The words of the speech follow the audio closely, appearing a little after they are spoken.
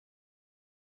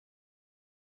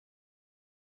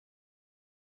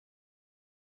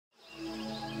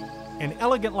An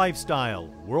elegant lifestyle,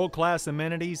 world-class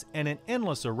amenities, and an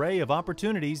endless array of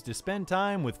opportunities to spend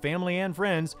time with family and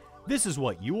friends. This is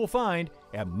what you will find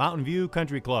at Mountain View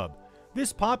Country Club.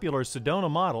 This popular Sedona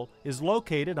model is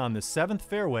located on the 7th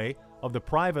fairway of the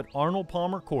private Arnold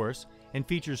Palmer course and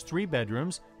features 3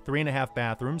 bedrooms, 3.5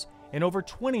 bathrooms, and over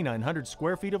 2,900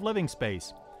 square feet of living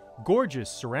space.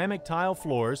 Gorgeous ceramic tile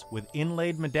floors with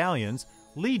inlaid medallions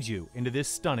lead you into this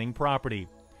stunning property.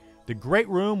 The great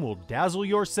room will dazzle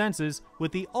your senses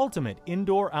with the ultimate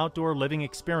indoor-outdoor living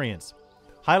experience.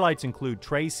 Highlights include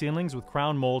tray ceilings with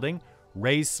crown molding,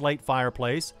 raised slate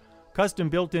fireplace, custom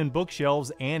built-in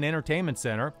bookshelves and entertainment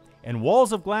center, and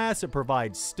walls of glass that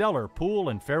provide stellar pool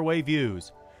and fairway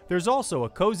views. There's also a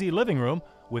cozy living room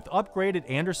with upgraded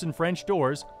Anderson French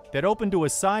doors that open to a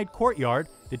side courtyard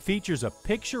that features a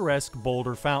picturesque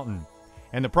boulder fountain.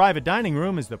 And the private dining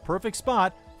room is the perfect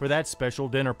spot for that special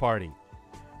dinner party.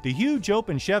 The huge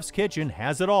open chef's kitchen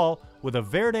has it all with a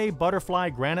Verde butterfly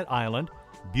granite island,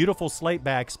 beautiful slate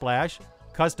backsplash,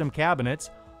 custom cabinets,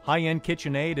 high-end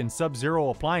KitchenAid and Sub-Zero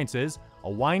appliances, a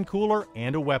wine cooler,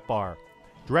 and a wet bar.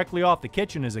 Directly off the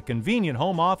kitchen is a convenient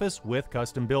home office with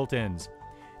custom built-ins.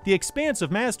 The expansive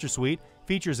master suite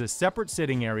features a separate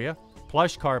sitting area,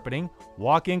 plush carpeting,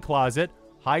 walk-in closet,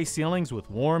 high ceilings with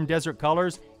warm desert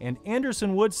colors, and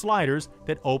Anderson wood sliders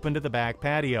that open to the back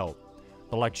patio.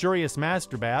 The luxurious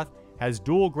master bath has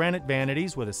dual granite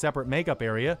vanities with a separate makeup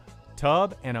area,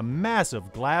 tub, and a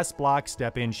massive glass block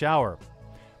step-in shower.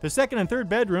 The second and third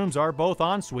bedrooms are both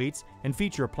en-suites and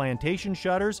feature plantation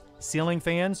shutters, ceiling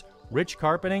fans, rich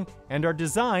carpeting, and are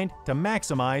designed to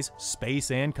maximize space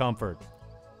and comfort.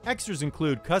 Extras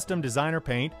include custom designer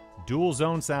paint,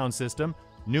 dual-zone sound system,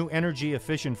 new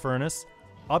energy-efficient furnace,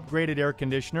 upgraded air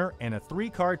conditioner, and a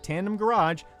 3-car tandem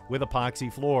garage with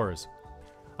epoxy floors.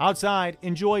 Outside,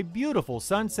 enjoy beautiful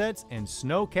sunsets and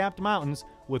snow-capped mountains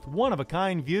with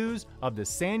one-of-a-kind views of the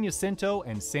San Jacinto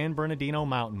and San Bernardino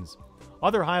Mountains.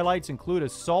 Other highlights include a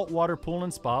saltwater pool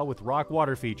and spa with rock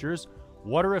water features,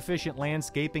 water-efficient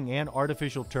landscaping and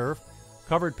artificial turf,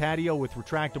 covered patio with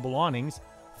retractable awnings,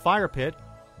 fire pit,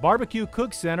 barbecue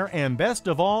cook center, and best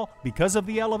of all, because of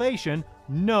the elevation,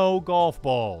 no golf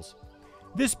balls.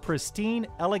 This pristine,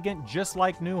 elegant, just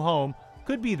like new home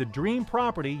could be the dream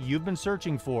property you've been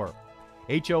searching for.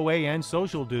 HOA and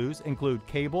social dues include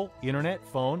cable, internet,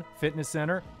 phone, fitness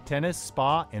center, tennis,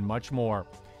 spa, and much more.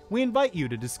 We invite you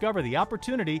to discover the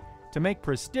opportunity to make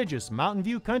prestigious Mountain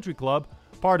View Country Club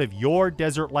part of your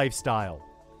desert lifestyle.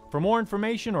 For more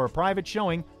information or a private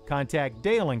showing, contact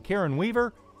Dale and Karen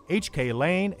Weaver, HK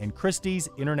Lane and Christie's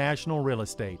International Real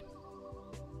Estate.